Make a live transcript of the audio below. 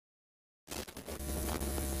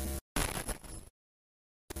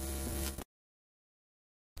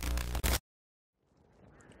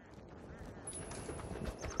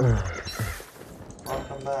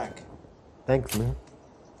Welcome back. Thanks, man.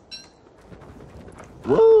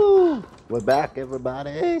 Woo! We're back,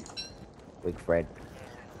 everybody. Big Fred.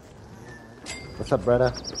 What's up,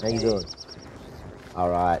 brother? How you doing? All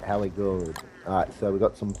right, how we good? All right, so we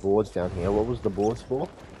got some boards down here. What was the boards for?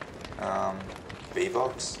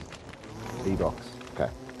 B-box. B-box. Okay.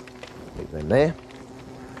 Leave them there.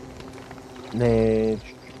 Then.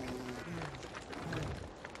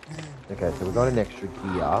 Okay, so we got an extra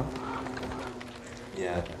gear.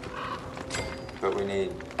 Yeah. But we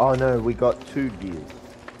need... Oh no, we got 2 gears.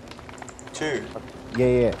 2?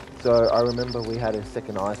 Yeah. So I remember we had a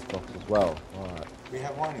second ice box as well. Alright. We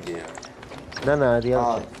have 1 gear. No, the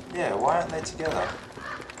other thing. Yeah, why aren't they together?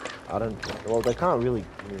 I don't... Well, they can't really...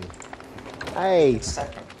 Hey!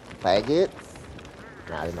 Faggots?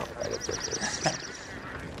 Nah, they're not faggots.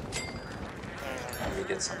 Let me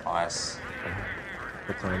get some ice.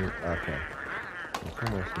 What time is... Okay. It's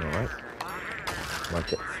almost night. Might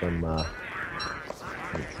get some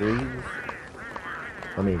trees.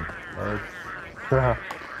 I mean,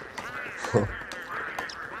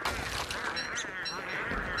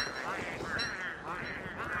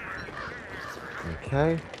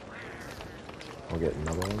 okay. I'll get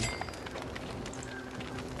another one.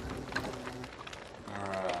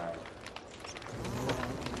 Alright.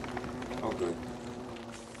 Oh, good.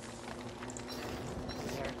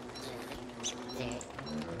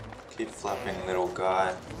 Keep flapping, little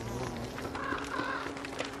guy.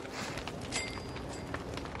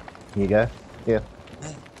 Here you go. Yeah.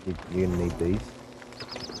 You're gonna need these.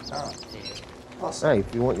 Oh. Awesome. Hey,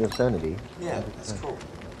 if you want your sanity. Yeah, that's cool.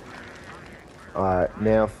 Alright,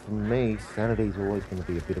 now for me, sanity's always going to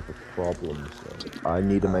be a bit of a problem, so I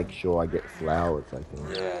need to make sure I get flowers, I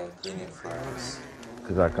think. Yeah, you need flowers.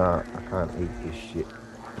 Because I can't eat this shit.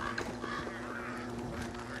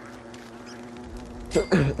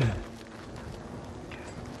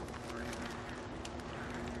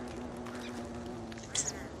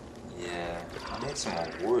 Yeah, I need some more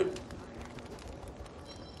wood.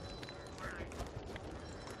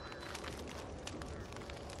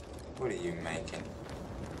 What are you making?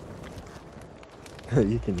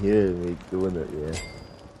 You can hear me doing it, yeah.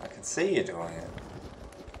 I can see you doing it.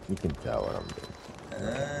 You can tell what I'm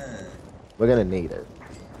doing. We're gonna need it.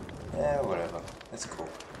 Yeah, whatever. It's cool.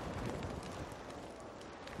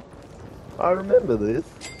 I remember this.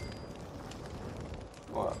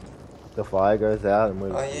 What? The fire goes out and we're...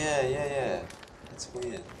 Oh, yeah. It's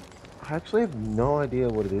weird. I actually have no idea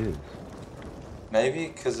what it is. Maybe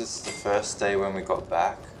because it's the first day when we got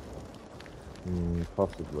back.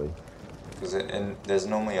 Possibly. Because there's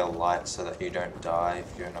normally a light so that you don't die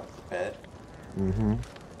if you're not prepared.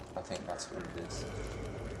 I think that's what it is.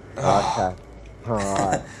 Okay.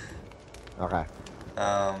 Alright. Okay.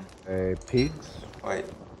 Pigs? Wait,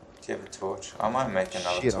 do you have a torch? I might make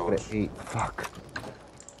another Shit, torch. I'm gonna eat. Fuck.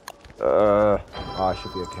 I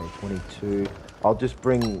should be okay. 22. I'll just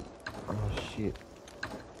bring... Oh, shit.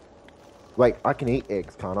 Wait, I can eat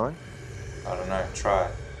eggs, can't I? I don't know, try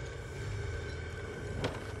it.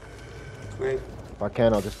 Quick. If I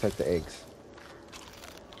can, I'll just take the eggs.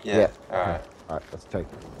 Yeah. Alright. Alright, let's take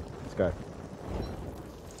it. Let's go.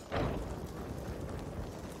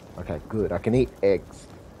 Okay, good. I can eat eggs.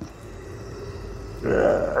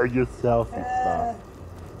 You selfish stuff.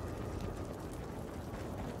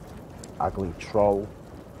 Ugly troll.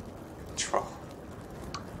 Troll.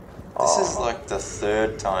 This is like the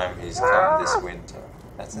 3rd time he's come this winter.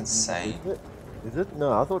 That's insane. Is it?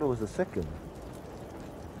 No, I thought it was the 2nd.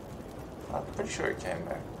 I'm pretty sure he came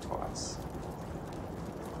back twice.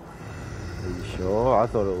 Are you sure? I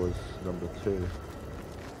thought it was number 2.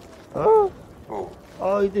 Oh!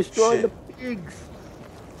 Oh, he destroyed the pigs!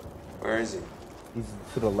 Where is he? He's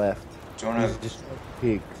to the left. Do you want to... He's destroyed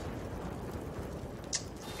pigs.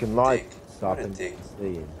 You can light stuff and see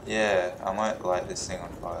him. Yeah, I might light this thing on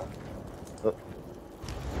fire. Oh.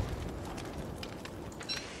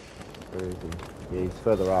 Where is he? Yeah, he's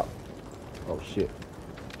further up. Oh shit.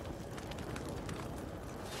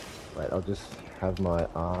 Wait, I'll just have my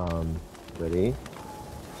arm ready.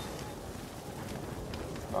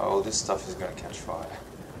 Oh, this stuff is going to catch fire.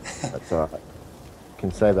 That's alright.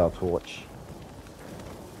 Can save our torch.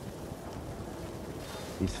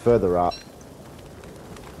 He's further up.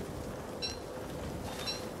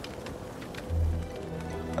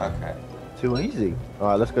 Okay. Too easy.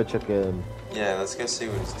 Alright, let's go check him. Yeah, let's go see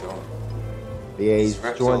what he's doing. Yeah, he's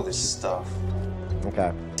wrecked all this stuff.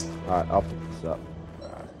 Okay. Alright, I'll pick this up.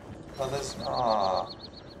 Alright. Oh, there's...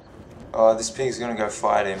 Oh, this pig's gonna go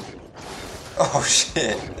fight him. Oh,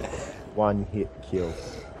 shit. 1 hit kill.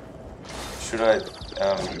 Should I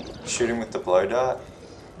shoot him with the blow dart?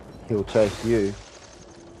 He'll chase you.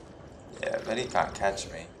 Yeah, but he can't catch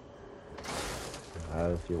me.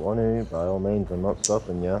 If you want to, by all means, I'm not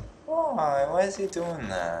stopping you. Why? Why is he doing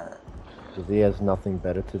that? Because he has nothing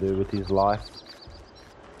better to do with his life.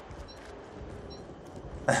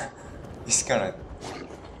 He's gonna...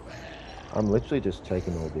 I'm literally just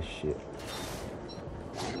taking all this shit.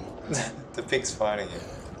 The pig's fighting him.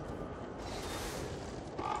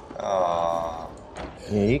 Oh.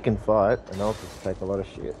 Yeah, you can fight, and I'll just take a lot of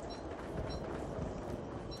shit.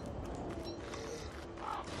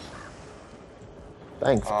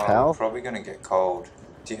 Thanks, pal. We're probably gonna get cold.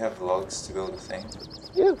 Do you have logs to build a thing?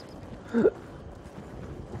 Yeah.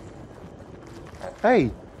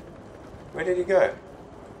 Hey! Where did he go?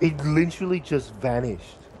 It literally just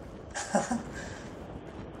vanished.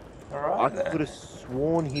 Alright I then. could have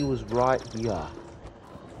sworn he was right here.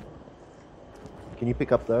 Can you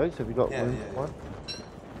pick up those? Have you got room for one?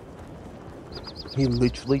 He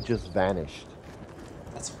literally just vanished.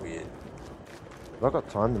 That's weird. Have I got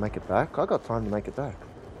time to make it back? I got time to make it back.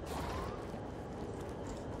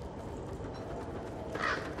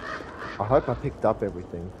 I hope I picked up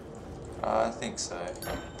everything. I think so.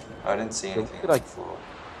 I didn't see anything what did I- before.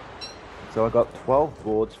 So I got 12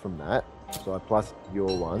 boards from that. So I plus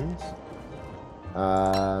your ones.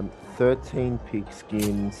 13 pig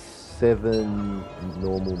skins, 7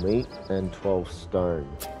 normal meat, and 12 stone.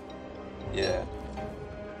 Yeah.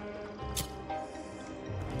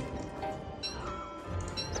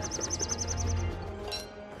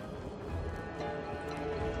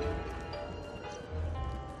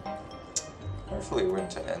 Hopefully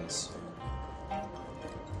winter ends soon.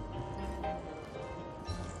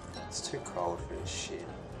 It's too cold for this shit.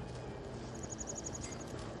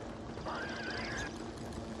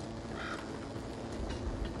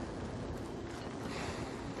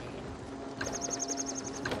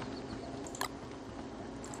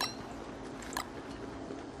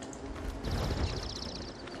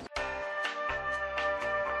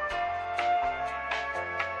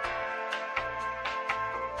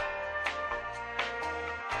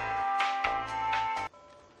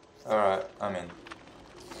 Alright, I'm in.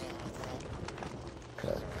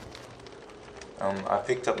 Okay. I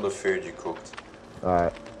picked up the food you cooked.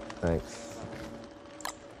 Alright, thanks.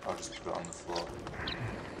 I'll just put it on the floor.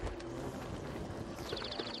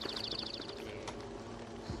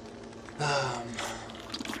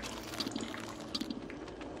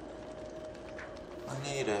 I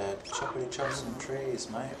need to choppity chop some trees,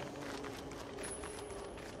 mate.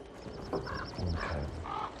 Okay.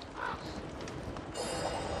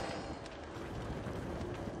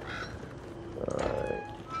 Alright.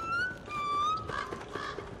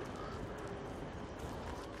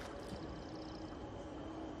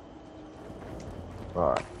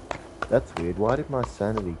 Alright. That's weird. Why did my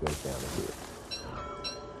sanity go down a bit?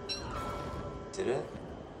 Did it?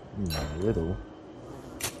 A little.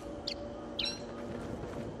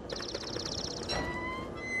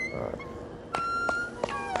 Alright.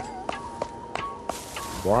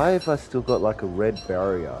 Why have I still got like a red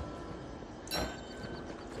barrier?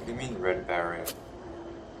 What do you mean red barrier?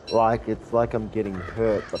 Like, it's like I'm getting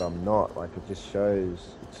hurt, but I'm not. Like, it just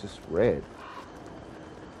shows, it's just red.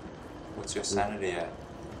 What's your sanity at?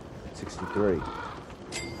 63. I don't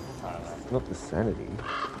know. Not the sanity.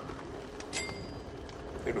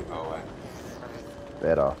 It'll go away.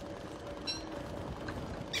 Better.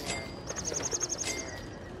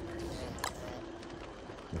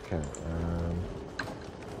 Okay,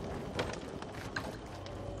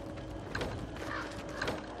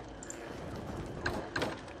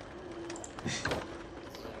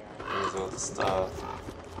 Here's all the stuff.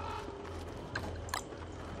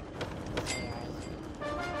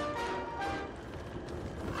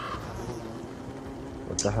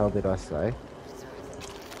 what the hell did I say?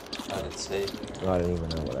 I didn't see. I don't even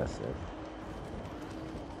know what I said.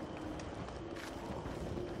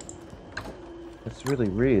 It's really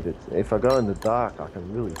weird. If I go in the dark, I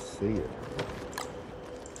can really see it.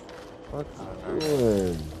 What's I don't know.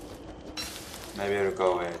 doing? Maybe it'll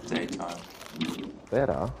go away at daytime.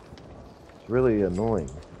 Better. It's really annoying.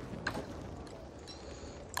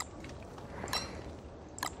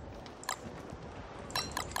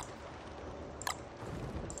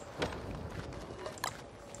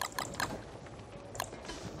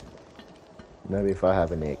 Maybe if I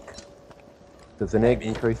have an egg. Does an egg Maybe.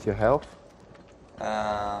 increase your health?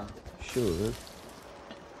 I Should.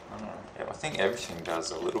 don't know. Yeah, I think everything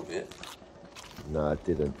does a little bit. No, it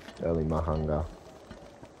didn't. Only my hunger.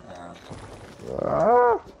 Uh,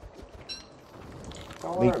 Ah!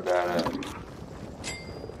 don't worry about it.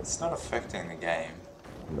 It's not affecting the game.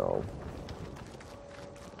 No.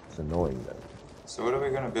 It's annoying though. So what are we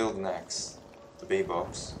gonna build next? The bee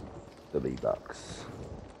box. The bee box.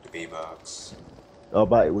 The bee box. Oh,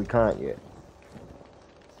 but we can't yet.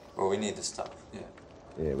 Well, we need the stuff. Yeah.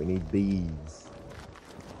 Yeah, we need bees.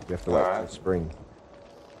 We have to wait till spring.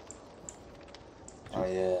 Oh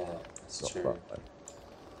yeah, that's true.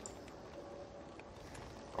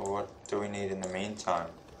 Well, what do we need in the meantime?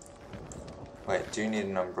 Wait, do you need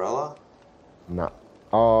an umbrella? No.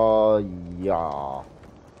 Oh, yeah.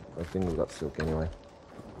 I think we got silk anyway.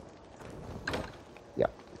 Yeah,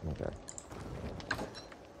 okay.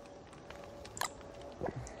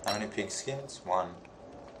 How many pigskins? 1.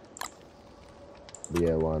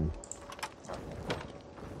 Yeah, 1.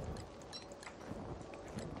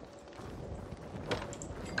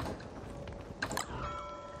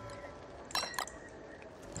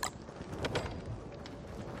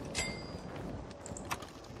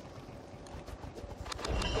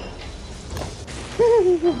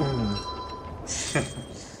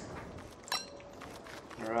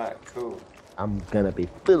 Alright, cool. I'm gonna be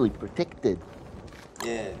fully protected.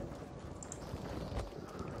 Yeah.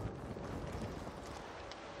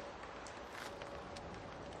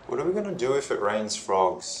 What are we gonna do if it rains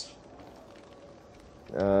frogs?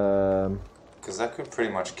 Because that could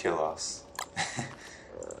pretty much kill us.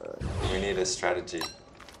 We need a strategy.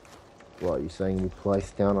 What, you saying we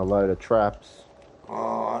place down a load of traps?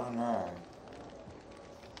 Oh, I don't know.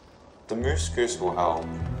 The moose goose will help,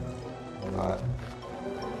 but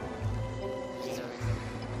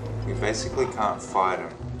we basically can't fight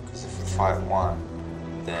them, because if we fight one,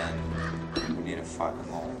 then we need to fight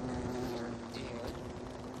them all.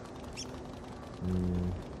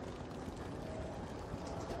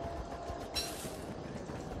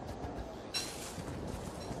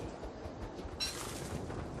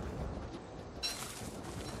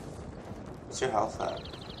 What's your health at?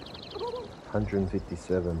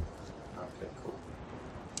 157. Okay, cool.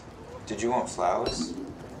 Did you want flowers?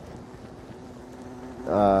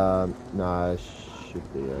 No, it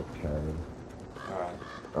should be okay. Alright.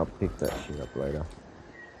 I'll pick that shit up later.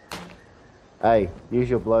 Hey, use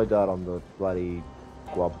your blow dart on the bloody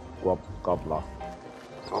gobbler.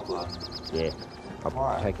 Gobbler? Yeah,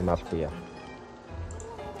 I'll take him up to you.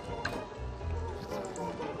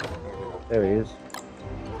 There he is.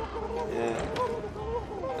 Yeah.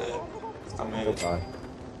 Stop moving. Goodbye.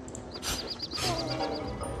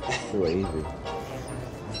 Too easy.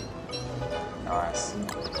 Nice.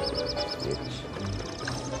 Bitch.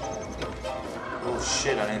 Oh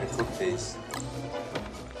shit, I need to cook these.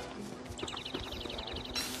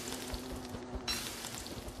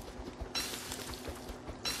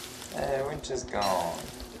 Hey, winter's gone.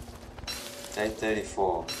 Day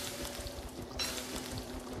 34.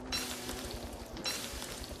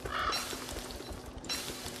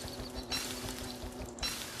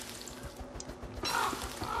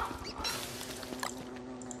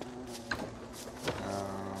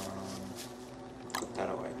 Put that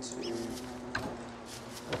away too.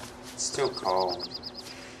 It's still cold,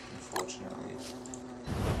 unfortunately.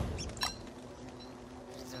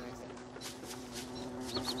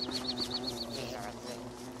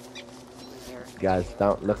 Guys,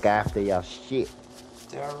 don't look after your shit.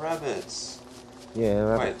 There are rabbits. Yeah,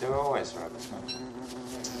 rabbit. Wait, there are always rabbits, no?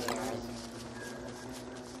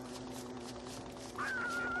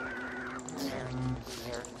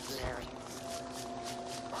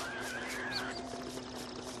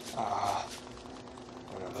 Ah,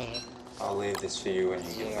 whatever. I'll leave this for you when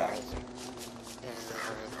you get back.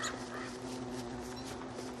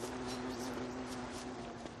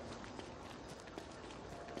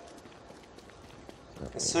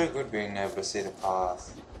 It's so good being able to see the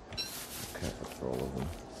path. Okay, that's all of them.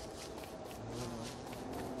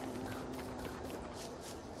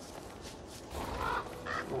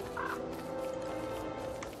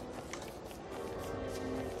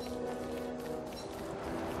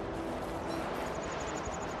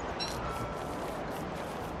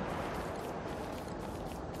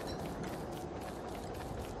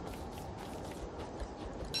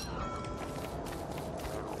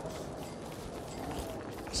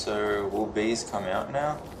 So, will bees come out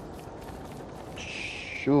now?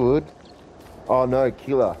 Should. Oh no,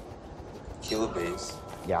 killer. Killer bees?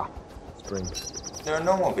 Yeah, spring. There are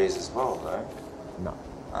normal bees as well, though. No,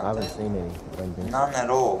 Aren't I haven't there? seen any. I don't think so. None at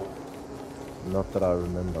all. Not that I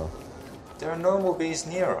remember. There are normal bees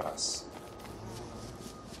near us.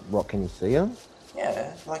 What, can you see them?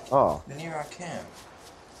 Yeah, like near our camp.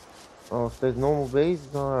 Oh, if there's normal bees,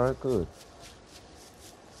 alright, good.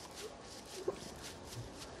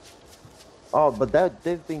 Oh, but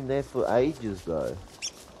they've been there for ages, though.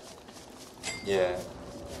 Yeah.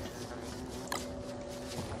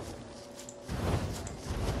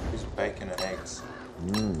 bacon and eggs.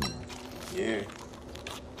 Mmm. You.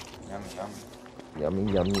 Yummy, yummy.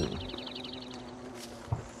 Yummy, yummy.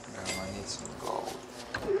 Now I need some gold.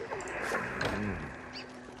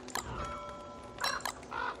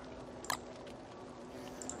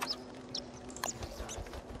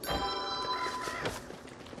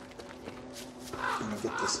 Let me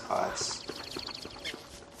get this ice.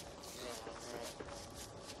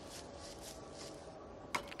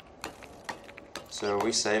 So are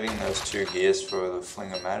we saving those 2 gears for the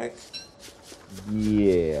flingomatic?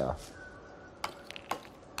 Yeah.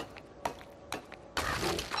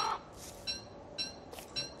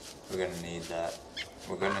 We're gonna need that.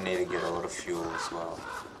 We're gonna need to get a lot of fuel as well.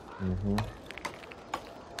 Mm-hmm.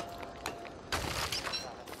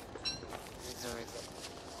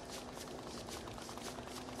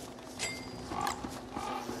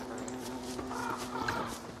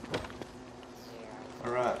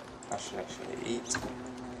 Alright, I should actually eat.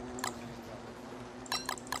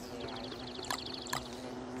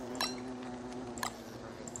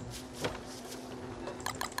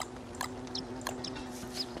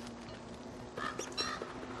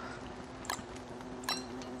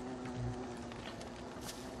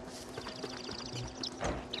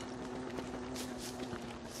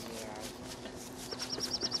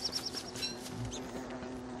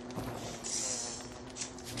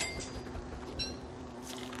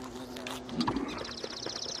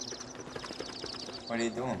 What are you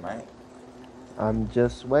doing, mate? I'm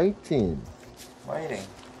just waiting. Waiting.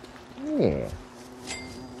 Yeah.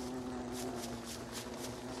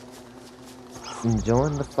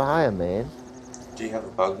 Enjoying the fire, man. Do you have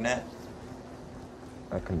a bug net?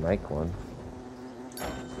 I can make one.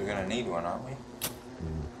 We're gonna need one, aren't we?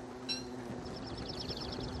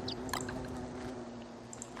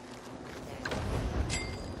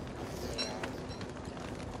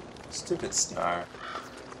 Stupid snow.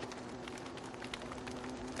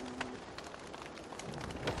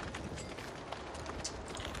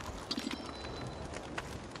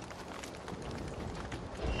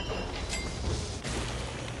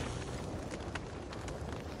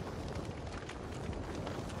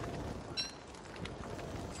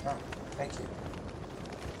 Oh, thank you.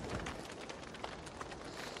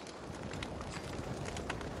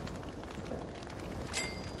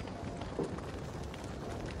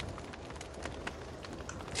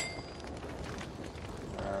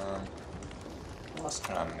 What else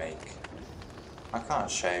can I make? I can't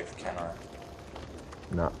shave, can I?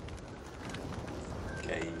 No.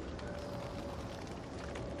 Okay.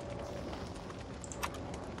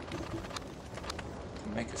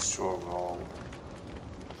 Make a straw roll.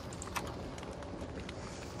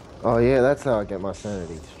 Oh yeah, that's how I get my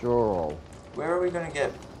sanity. Straw roll. Where are we gonna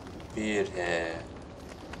get beard hair?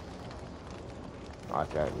 I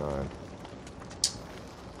don't know.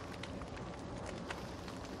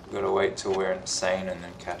 We gotta wait till we're insane and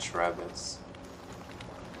then catch rabbits.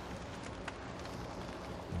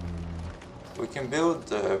 We can build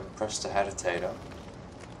the prestidigitator.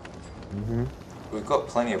 We've got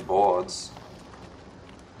plenty of boards.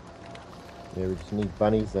 Yeah, we just need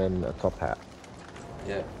bunnies and a top hat.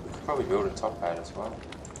 Yeah, we could probably build a top hat as well.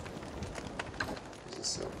 Is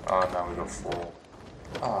this a... Oh no, we got 4.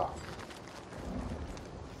 Ah.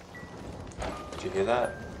 Did you hear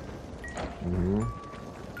that?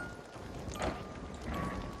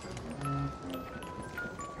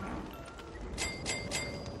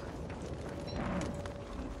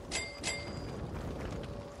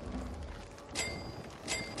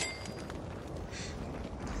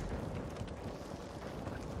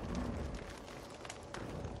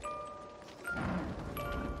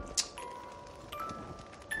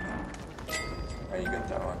 Oh, you got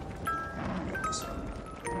that one. You got this one.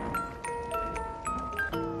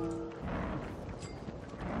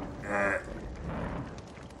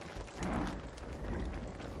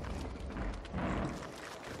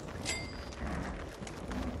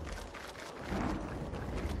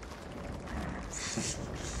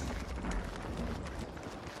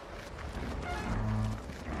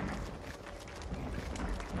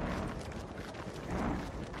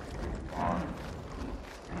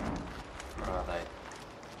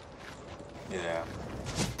 Yeah.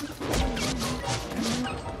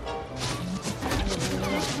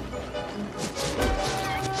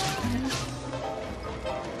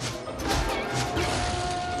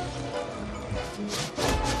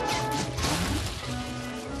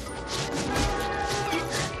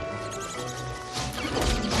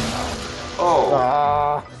 Oh.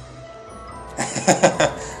 Ah.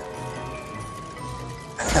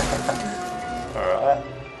 Alright.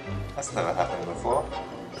 That's never happened before.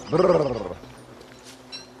 Brrr.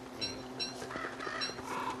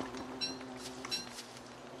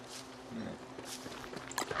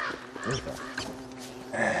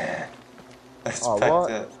 It's Oh, packed,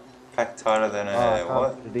 what? packed tighter than Oh, I a can't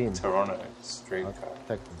what? put it in. Toronto street I'll car.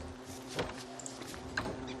 protect them.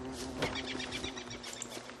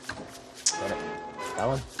 Got it. That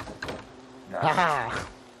one? No. Haha!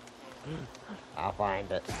 I'll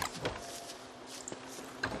find it.